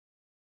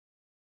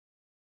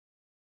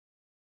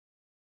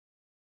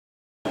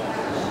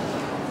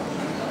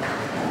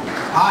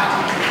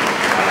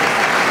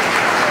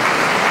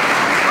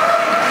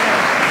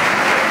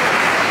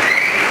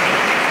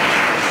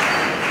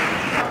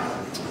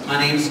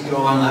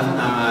golan levin.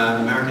 I'm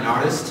an American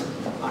artist.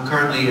 I'm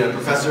currently a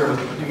professor of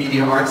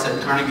media arts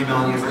at Carnegie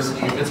Mellon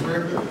University in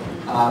Pittsburgh,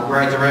 where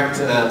I direct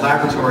a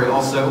laboratory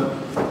also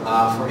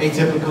for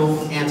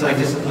atypical,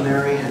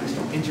 antidisciplinary, and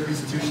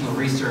interinstitutional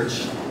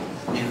research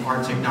in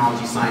art,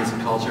 technology, science,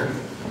 and culture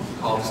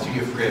called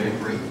Studio for Creative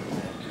Inquiry.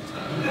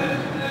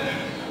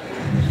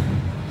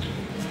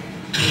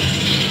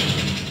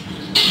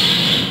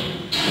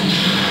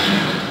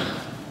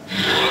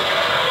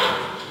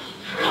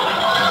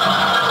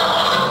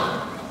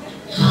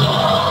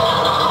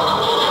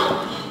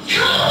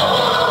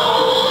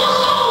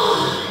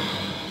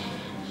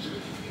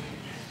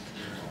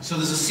 So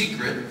there's a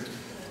secret.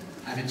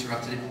 I've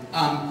interrupted it.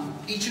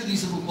 Each of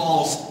these little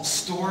balls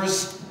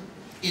stores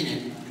in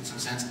it, in some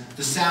sense,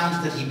 the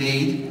sound that he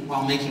made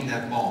while making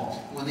that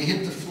ball. When they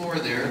hit the floor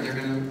there, they're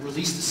going to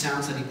release the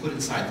sounds that he put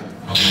inside them.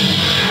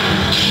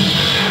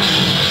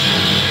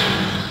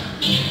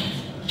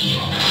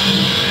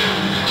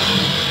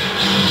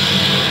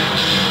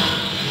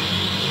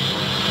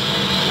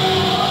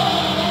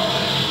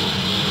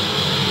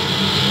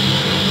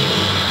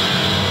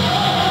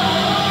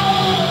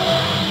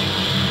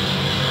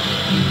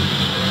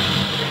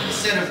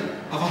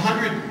 Of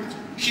 100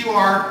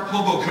 QR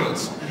hobo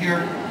codes, and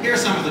here are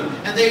some of them.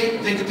 And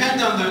they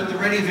depend on the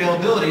ready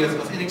availability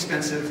of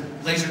inexpensive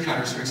laser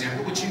cutters, for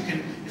example, which you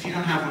can, if you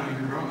don't have one of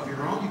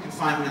your own, you can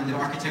find one in the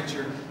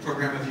architecture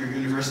program of your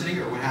university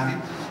or what have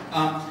you.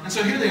 And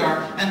so here they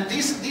are, and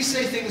these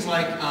say things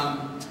like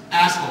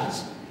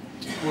assholes,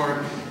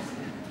 or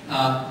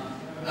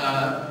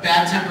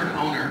bad-tempered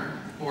owner,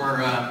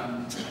 or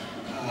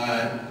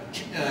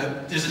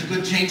there's a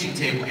good changing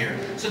table here.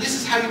 So this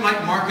is how you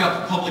might mark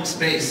up public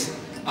space.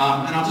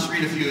 And I'll just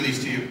read a few of these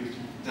to you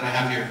that I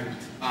have here.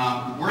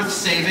 Worth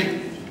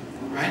saving,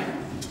 right?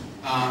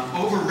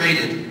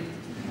 Overrated.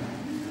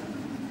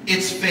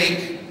 It's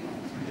fake.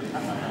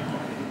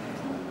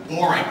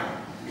 Boring.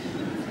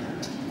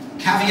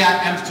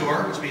 Caveat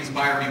emptor, which means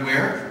buyer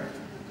beware.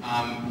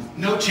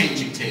 No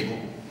changing table.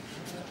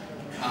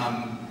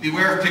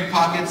 Beware of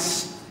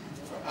pickpockets.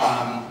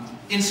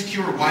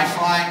 Insecure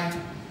Wi-Fi.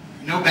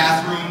 No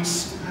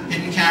bathrooms.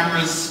 Hidden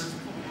cameras.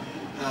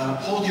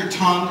 Hold your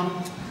tongue.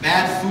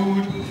 Bad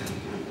food,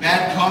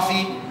 bad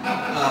coffee,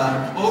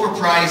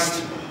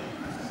 overpriced,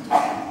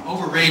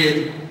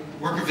 overrated,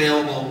 work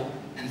available,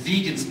 and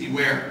vegans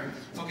beware.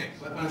 Okay,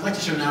 what I'd like to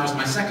show now is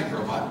my second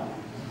robot,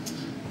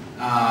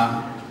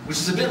 which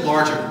is a bit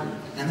larger,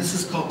 and this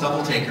is called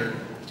Double Taker.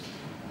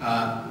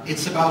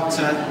 It's about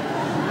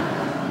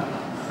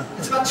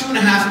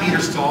 2.5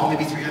 meters tall,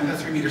 maybe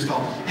 3 meters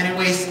tall, and it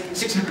weighs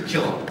 600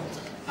 kilo.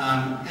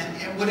 And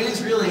what it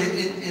is really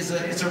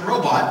it's a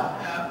robot.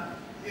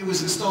 It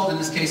was installed in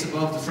this case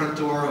above the front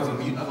door of a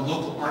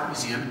local art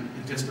museum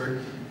in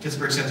Pittsburgh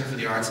Center for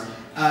the Arts.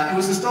 It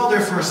was installed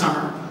there for a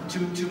summer,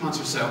 two months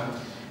or so.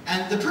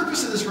 And the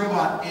purpose of this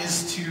robot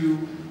is to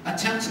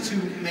attempt to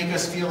make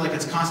us feel like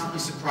it's constantly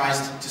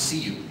surprised to see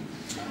you.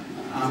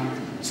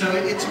 So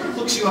it sort of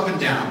looks you up and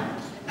down.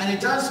 And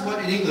it does what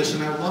in English,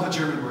 and I would love a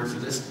German word for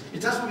this,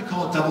 it does what we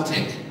call a double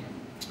take.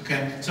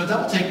 Okay? So a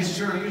double take is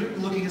you're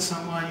looking at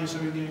someone, you're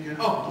sort of going,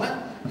 oh, what?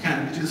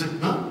 Kind of do this,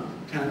 huh?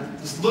 Kind of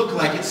just look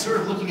like it's sort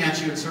of looking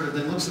at you and sort of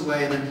then looks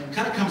away and then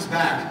kind of comes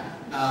back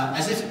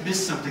as if it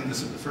missed something the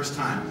first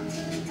time.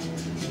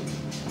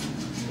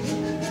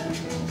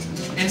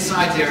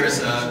 Inside there is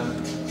a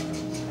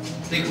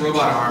big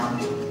robot arm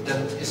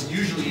that is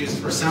usually used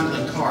for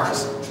assembling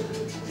cars.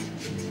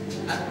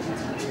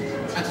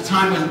 At the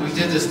time when we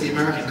did this, the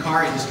American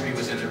car industry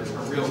was in a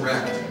real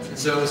wreck, and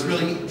so it was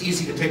really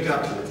easy to pick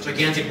up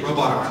gigantic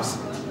robot arms.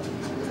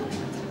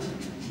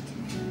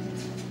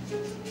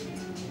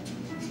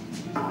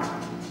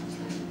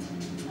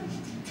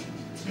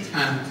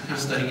 Kind of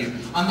studying you.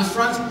 On the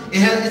front,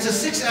 it's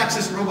a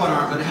 6-axis robot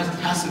arm, but it has a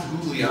passive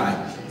googly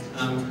eye,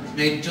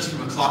 made just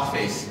from a clock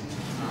face.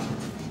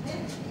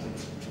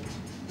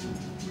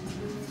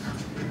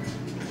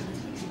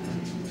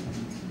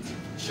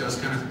 Shows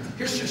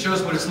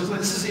what it looks like.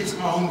 This is its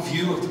own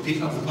view of the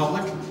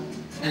public,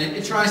 and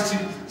it tries to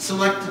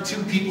select the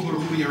 2 people who are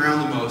moving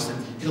around the most, and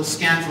it'll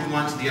scan from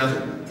one to the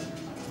other.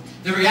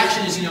 The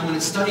reaction is, when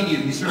it's studying you,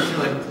 you sort of feel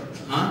like,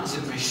 huh? Is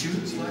it my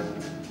shoes? What?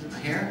 My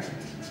hair?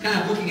 Kind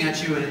of looking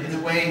at you and in a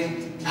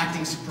way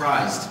acting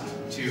surprised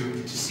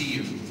to see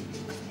you.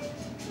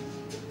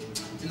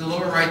 In the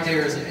lower right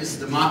there is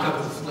the mock-up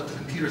of what the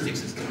computer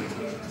thinks it's doing.